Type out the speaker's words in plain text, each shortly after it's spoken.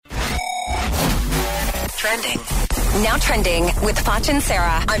Trending. Now trending with Foch and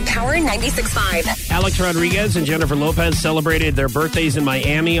Sarah on Power 96.5. Alex Rodriguez and Jennifer Lopez celebrated their birthdays in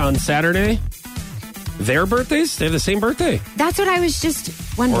Miami on Saturday. Their birthdays? They have the same birthday? That's what I was just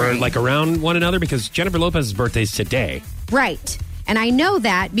wondering. Or like around one another? Because Jennifer Lopez's birthday is today. Right. And I know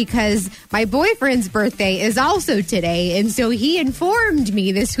that because my boyfriend's birthday is also today. And so he informed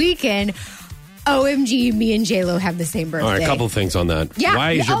me this weekend, OMG, me and J-Lo have the same birthday. All right, a couple of things on that. Yeah.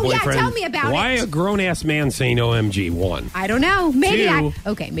 Why is your boyfriend... tell me about why it. a grown-ass man saying OMG, one? I don't know. Maybe Two,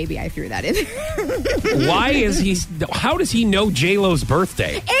 maybe I threw that in there. Why is he... How does he know J-Lo's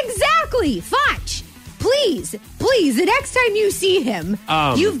birthday? Exactly. Foch, please, the next time you see him,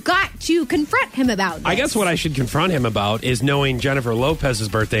 you've got to confront him about this. I guess what I should confront him about is knowing Jennifer Lopez's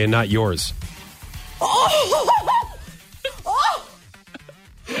birthday and not yours.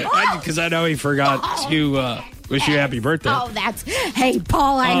 Because I know he forgot to wish you happy birthday. Hey,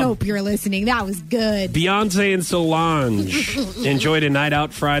 Paul, I hope you're listening. That was good. Beyonce and Solange enjoyed a night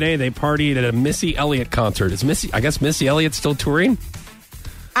out Friday. They partied at a Missy Elliott concert. I guess Missy Elliott still touring?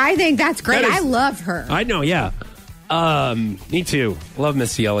 I think that's great. I love her. I know, yeah. Me too. Love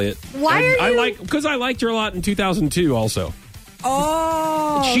Missy Elliott. Why are you... Because I liked her a lot in 2002 also.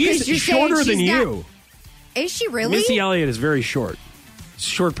 Oh. She's shorter than you. Is she really? Missy Elliott is very short.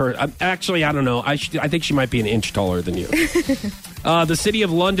 Short person. Actually, I don't know. I think she might be an inch taller than you. The city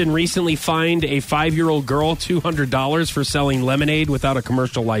of London recently fined a 5-year-old girl $200 for selling lemonade without a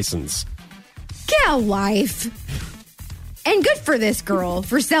commercial license. Get a life. And good for this girl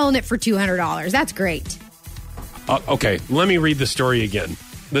for selling it for $200. That's great. Okay, let me read the story again.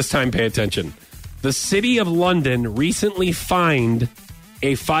 This time, pay attention. The city of London recently fined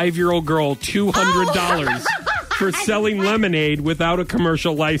a 5-year-old girl $200 for selling lemonade without a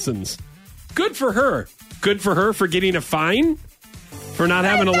commercial license. Good for her. Good for her for getting a fine? For not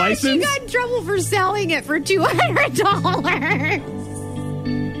having a license? She got in trouble for selling it for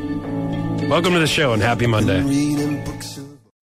 $200. Welcome to the show and happy Monday.